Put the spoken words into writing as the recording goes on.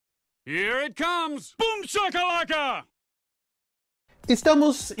Here it comes! Boom Shakalaka!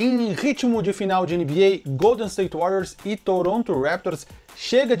 Estamos em ritmo de final de NBA, Golden State Warriors e Toronto Raptors.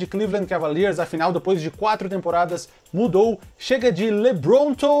 Chega de Cleveland Cavaliers, afinal, depois de 4 temporadas, mudou. Chega de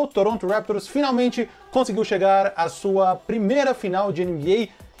LeBron, Toronto Raptors finalmente conseguiu chegar à sua primeira final de NBA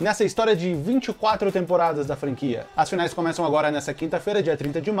nessa história de 24 temporadas da franquia. As finais começam agora nessa quinta-feira, dia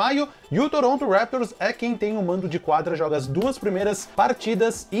 30 de maio, e o Toronto Raptors é quem tem o mando de quadra, joga as 2 primeiras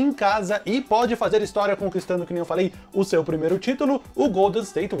partidas em casa e pode fazer história conquistando, que nem eu falei, o seu primeiro título. O Golden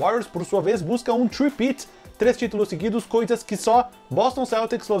State Warriors, por sua vez, busca um three-peat, 3 títulos seguidos, coisas que só Boston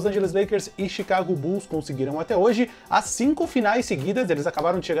Celtics, Los Angeles Lakers e Chicago Bulls conseguiram até hoje. As 5 finais seguidas, eles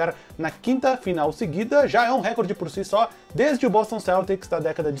acabaram de chegar na 5ª final seguida, já é um recorde por si só, desde o Boston Celtics da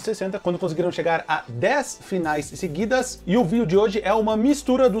década de 60, quando conseguiram chegar a 10 finais seguidas. E o vídeo de hoje é uma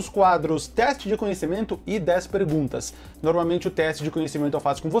mistura dos quadros Teste de Conhecimento e 10 perguntas. Normalmente o Teste de Conhecimento eu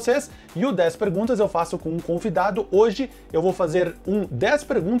faço com vocês, e o 10 perguntas eu faço com um convidado. Hoje eu vou fazer um 10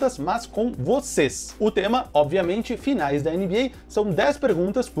 perguntas, mas com vocês. O tema, obviamente, finais da NBA, são 10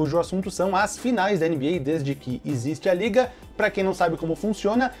 perguntas cujo assunto são as finais da NBA desde que existe a liga. Para quem não sabe como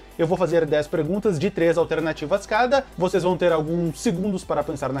funciona, eu vou fazer 10 perguntas de 3 alternativas cada. Vocês vão ter alguns segundos para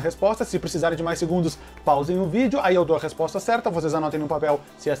pensar na resposta. Se precisarem de mais segundos, pausem o vídeo, aí eu dou a resposta certa, vocês anotem no papel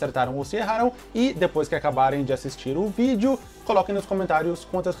se acertaram ou se erraram, e depois que acabarem de assistir o vídeo, coloquem nos comentários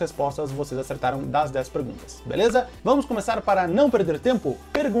quantas respostas vocês acertaram das 10 perguntas, beleza? Vamos começar para não perder tempo.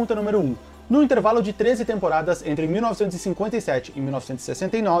 Pergunta número 1. No intervalo de 13 temporadas entre 1957 e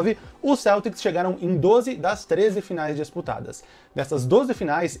 1969, os Celtics chegaram em 12 das 13 finais disputadas. Dessas 12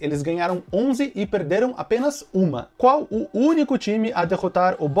 finais, eles ganharam 11 e perderam apenas uma. Qual o único time a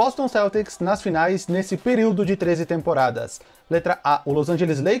derrotar o Boston Celtics nas finais nesse período de 13 temporadas? Letra A, o Los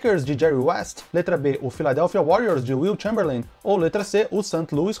Angeles Lakers de Jerry West. Letra B, o Philadelphia Warriors de Will Chamberlain. Ou letra C, o St.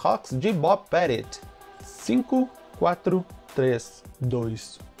 Louis Hawks de Bob Pettit. 5, 4, 3,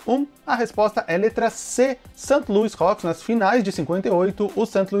 2, 1. A resposta é letra C, St. Louis Hawks. Nas finais de 58, o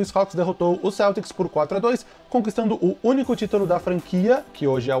St. Louis Hawks derrotou o Celtics por 4-2, conquistando o único título da franquia, que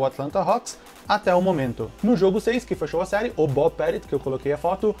hoje é o Atlanta Hawks, até o momento. No jogo 6, que fechou a série, o Bob Pettit, que eu coloquei a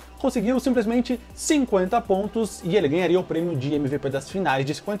foto, conseguiu simplesmente 50 pontos e ele ganharia o prêmio de MVP das finais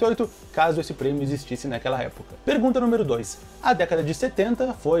de 58, caso esse prêmio existisse naquela época. Pergunta número 2. A década de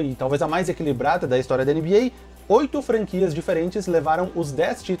 70 foi talvez a mais equilibrada da história da NBA. 8 franquias diferentes levaram os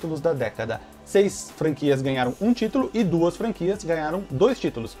 10 títulos da década. 6 franquias ganharam um título e 2 franquias ganharam 2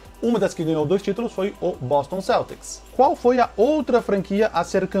 títulos. Uma das que ganhou 2 títulos foi o Boston Celtics. Qual foi a outra franquia a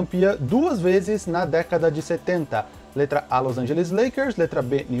ser campeã 2 vezes na década de 70? Letra A, Los Angeles Lakers, letra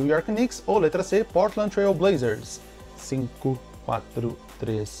B, New York Knicks ou letra C, Portland Trail Blazers? 5, 4,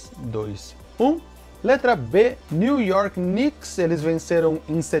 3, 2, 1. Letra B, New York Knicks. Eles venceram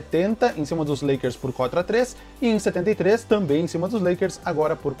em 70 em cima dos Lakers por 4-3 e em 73 também em cima dos Lakers,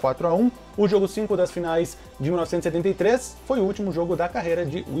 agora por 4-1. O jogo 5 das finais de 1973 foi o último jogo da carreira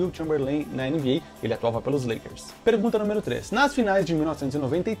de Will Chamberlain na NBA, ele atuava pelos Lakers. Pergunta número 3. Nas finais de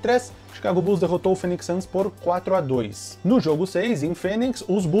 1993, Chicago Bulls derrotou o Phoenix Suns por 4-2. No jogo 6, em Phoenix,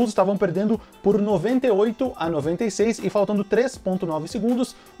 os Bulls estavam perdendo por 98-96 e faltando 3.9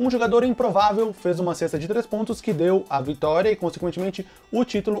 segundos, um jogador improvável fez uma cesta de 3 pontos que deu a vitória e, consequentemente, o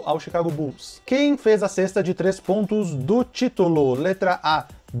título ao Chicago Bulls. Quem fez a cesta de 3 pontos do título? Letra A,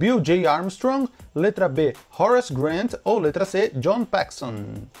 Bill J. Armstrong, letra B, Horace Grant ou letra C, John Paxson?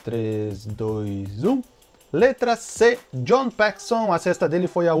 3, 2, 1... Letra C, John Paxson. A cesta dele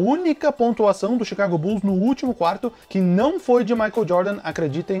foi a única pontuação do Chicago Bulls no último quarto, que não foi de Michael Jordan,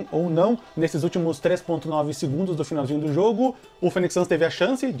 acreditem ou não. Nesses últimos 3.9 segundos do finalzinho do jogo, o Phoenix Suns teve a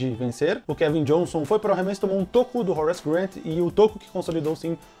chance de vencer. O Kevin Johnson foi para o arremesso, tomou um toco do Horace Grant, e o toco que consolidou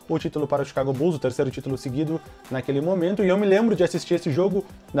sim o título para o Chicago Bulls, o terceiro título seguido naquele momento. E eu me lembro de assistir esse jogo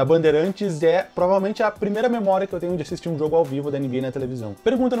na Bandeirantes, é provavelmente a primeira memória que eu tenho de assistir um jogo ao vivo da NBA na televisão.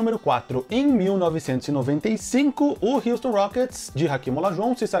 Pergunta número 4. Em 1995, o Houston Rockets de Hakeem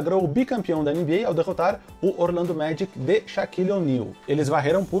Olajuwon se sagrou bicampeão da NBA ao derrotar o Orlando Magic de Shaquille O'Neal. Eles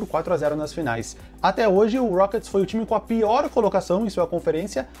varreram por 4-0 nas finais. Até hoje, o Rockets foi o time com a pior colocação em sua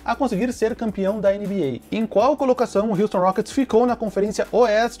conferência a conseguir ser campeão da NBA. Em qual colocação o Houston Rockets ficou na Conferência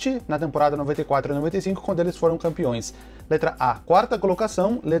Oeste na temporada 94 e 95, quando eles foram campeões? Letra A, 4ª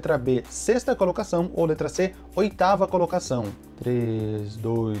colocação, letra B, 6ª colocação ou letra C, 8ª colocação? 3,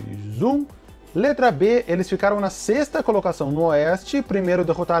 2, 1... Letra B, eles ficaram na 6ª colocação no Oeste. Primeiro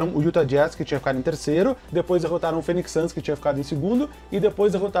derrotaram o Utah Jazz, que tinha ficado em 3º, depois derrotaram o Phoenix Suns, que tinha ficado em 2º, e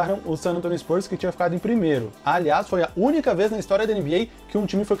depois derrotaram o San Antonio Spurs, que tinha ficado em 1º. Aliás, foi a única vez na história da NBA que um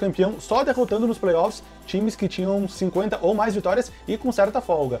time foi campeão só derrotando nos playoffs times que tinham 50 ou mais vitórias e com certa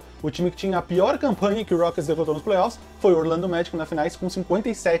folga. O time que tinha a pior campanha que o Rockets derrotou nos playoffs foi o Orlando Magic na finais com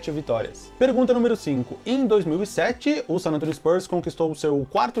 57 vitórias. Pergunta número 5. Em 2007, o San Antonio Spurs conquistou o seu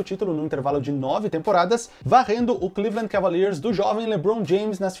 4º título no intervalo de 9 temporadas, varrendo o Cleveland Cavaliers do jovem LeBron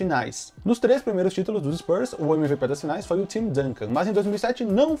James nas finais. Nos 3 primeiros títulos dos Spurs, o MVP das finais foi o Tim Duncan, mas em 2007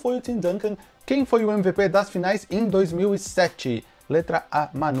 não foi o Tim Duncan. Quem foi o MVP das finais em 2007? Letra A,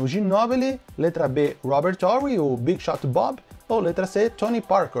 Manu Ginóbili, letra B, Robert Horry, o Big Shot Bob, ou letra C, Tony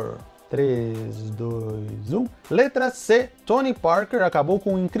Parker? 3, 2, 1. Letra C, Tony Parker acabou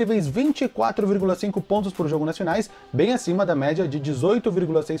com incríveis 24,5 pontos por jogo nas finais, bem acima da média de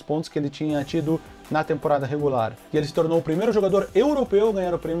 18,6 pontos que ele tinha tido na temporada regular. E ele se tornou o primeiro jogador europeu a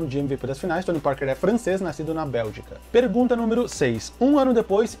ganhar o prêmio de MVP das finais. Tony Parker é francês, nascido na Bélgica. Pergunta número 6. Um ano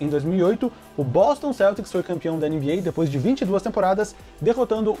depois, em 2008, o Boston Celtics foi campeão da NBA depois de 22 temporadas,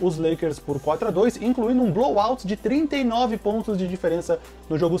 derrotando os Lakers por 4-2, incluindo um blowout de 39 pontos de diferença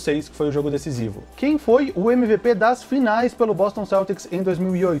no jogo 6, que foi o jogo decisivo. Quem foi o MVP das finais pelo Boston Celtics em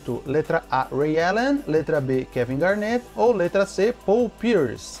 2008? Letra A, Ray Allen, letra B, Kevin Garnett, ou letra C, Paul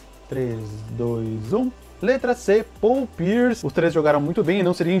Pierce? 3, 2, 1. Letra C, Paul Pierce. Os três jogaram muito bem e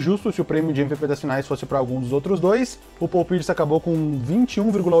não seria injusto se o prêmio de MVP das finais fosse para algum dos outros dois. O Paul Pierce acabou com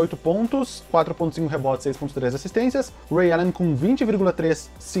 21,8 pontos, 4,5 rebotes, 6,3 assistências. O Ray Allen com 20,3,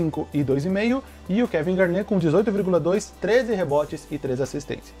 5 e 2,5. E o Kevin Garnett com 18,2, 13 rebotes e 3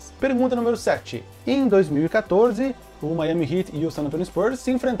 assistências. Pergunta número 7. Em 2014, o Miami Heat e o San Antonio Spurs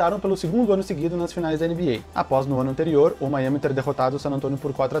se enfrentaram pelo segundo ano seguido nas finais da NBA, após no ano anterior o Miami ter derrotado o San Antonio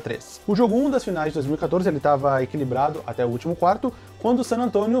por 4-3. O jogo 1 das finais de 2014 ele estava equilibrado até o último quarto, quando o San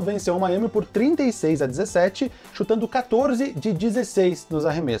Antonio venceu o Miami por 36-17, chutando 14 de 16 nos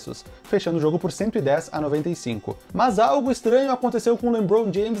arremessos, fechando o jogo por 110-95. Mas algo estranho aconteceu com o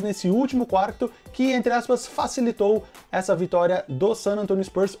LeBron James nesse último quarto, que, entre aspas, facilitou essa vitória do San Antonio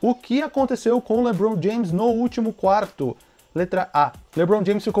Spurs. O que aconteceu com o LeBron James no último quarto? Letra A. LeBron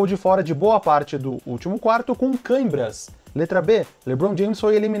James ficou de fora de boa parte do último quarto com câimbras. Letra B. LeBron James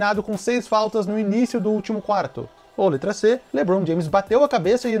foi eliminado com 6 faltas no início do último quarto. Ou letra C. LeBron James bateu a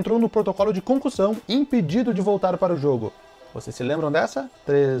cabeça e entrou no protocolo de concussão, impedido de voltar para o jogo. Vocês se lembram dessa?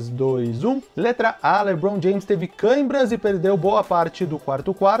 3, 2, 1. Letra A, LeBron James teve câimbras e perdeu boa parte do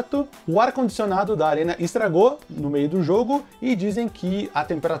quarto quarto. O ar-condicionado da arena estragou no meio do jogo e dizem que a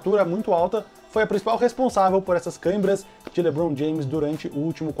temperatura muito alta foi a principal responsável por essas câimbras de LeBron James durante o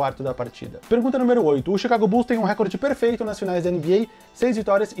último quarto da partida. Pergunta número 8. O Chicago Bulls tem um recorde perfeito nas finais da NBA, 6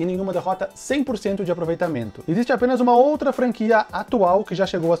 vitórias e nenhuma derrota, 100% de aproveitamento. Existe apenas uma outra franquia atual que já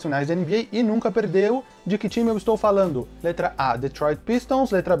chegou às finais da NBA e nunca perdeu. De que time eu estou falando? Letra A, Detroit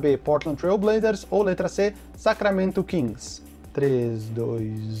Pistons, letra B, Portland Trail Blazers, ou letra C, Sacramento Kings? 3,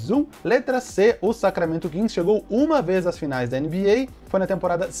 2, 1. Letra C, o Sacramento Kings chegou uma vez às finais da NBA, foi na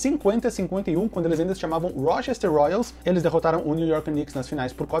temporada 50-51, quando eles ainda se chamavam Rochester Royals. Eles derrotaram o New York Knicks nas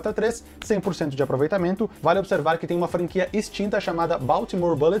finais por 4-3, 100% de aproveitamento. Vale observar que tem uma franquia extinta chamada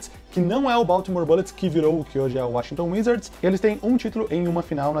Baltimore Bullets, que não é o Baltimore Bullets que virou o que hoje é o Washington Wizards. Eles têm um título em uma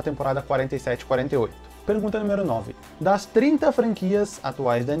final na temporada 47-48. Pergunta número 9. Das 30 franquias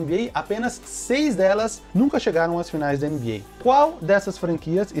atuais da NBA, apenas 6 delas nunca chegaram às finais da NBA. Qual dessas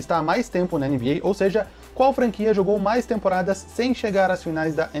franquias está há mais tempo na NBA, ou seja, qual franquia jogou mais temporadas sem chegar às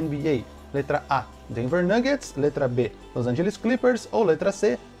finais da NBA? Letra A, Denver Nuggets, letra B, Los Angeles Clippers, ou letra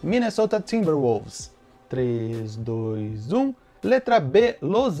C, Minnesota Timberwolves? 3, 2, 1... Letra B,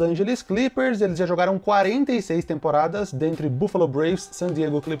 Los Angeles Clippers. Eles já jogaram 46 temporadas, dentre Buffalo Braves, San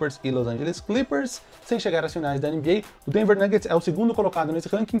Diego Clippers e Los Angeles Clippers, sem chegar às finais da NBA. O Denver Nuggets é o segundo colocado nesse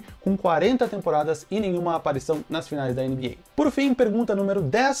ranking, com 40 temporadas e nenhuma aparição nas finais da NBA. Por fim, pergunta número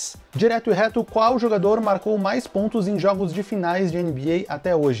 10. Direto e reto, qual jogador marcou mais pontos em jogos de finais de NBA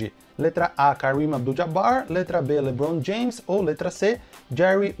até hoje? Letra A, Kareem Abdul-Jabbar, letra B, LeBron James, ou letra C,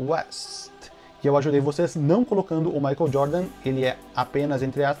 Jerry West? E eu ajudei vocês não colocando o Michael Jordan, ele é apenas,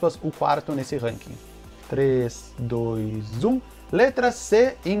 entre aspas, o quarto nesse ranking. 3, 2, 1... Letra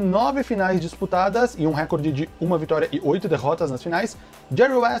C, em 9 finais disputadas e um recorde de 1 vitória e 8 derrotas nas finais,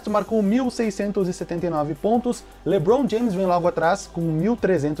 Jerry West marcou 1.679 pontos, LeBron James vem logo atrás com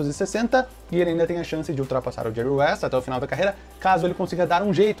 1.360 e ele ainda tem a chance de ultrapassar o Jerry West até o final da carreira, caso ele consiga dar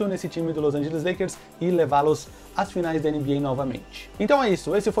um jeito nesse time do Los Angeles Lakers e levá-los às finais da NBA novamente. Então é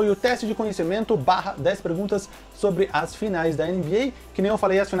isso, esse foi o teste de conhecimento / 10 perguntas sobre as finais da NBA, que nem eu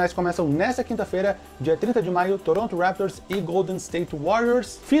falei, as finais começam nessa quinta-feira, dia 30 de maio, Toronto Raptors e Golden State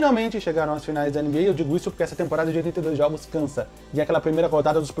Warriors finalmente chegaram às finais da NBA. Eu digo isso porque essa temporada de 82 jogos cansa, e aquela primeira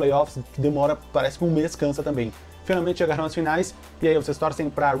rodada dos playoffs que demora, parece que um mês, cansa também. Finalmente chegaram às finais, e aí vocês torcem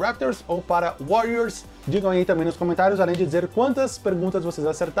para Raptors ou para Warriors? Digam aí também nos comentários, além de dizer quantas perguntas vocês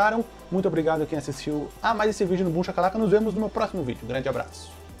acertaram. Muito obrigado a quem assistiu a mais esse vídeo no Boom Shakalaka, nos vemos no meu próximo vídeo. Grande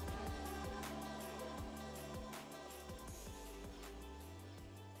abraço!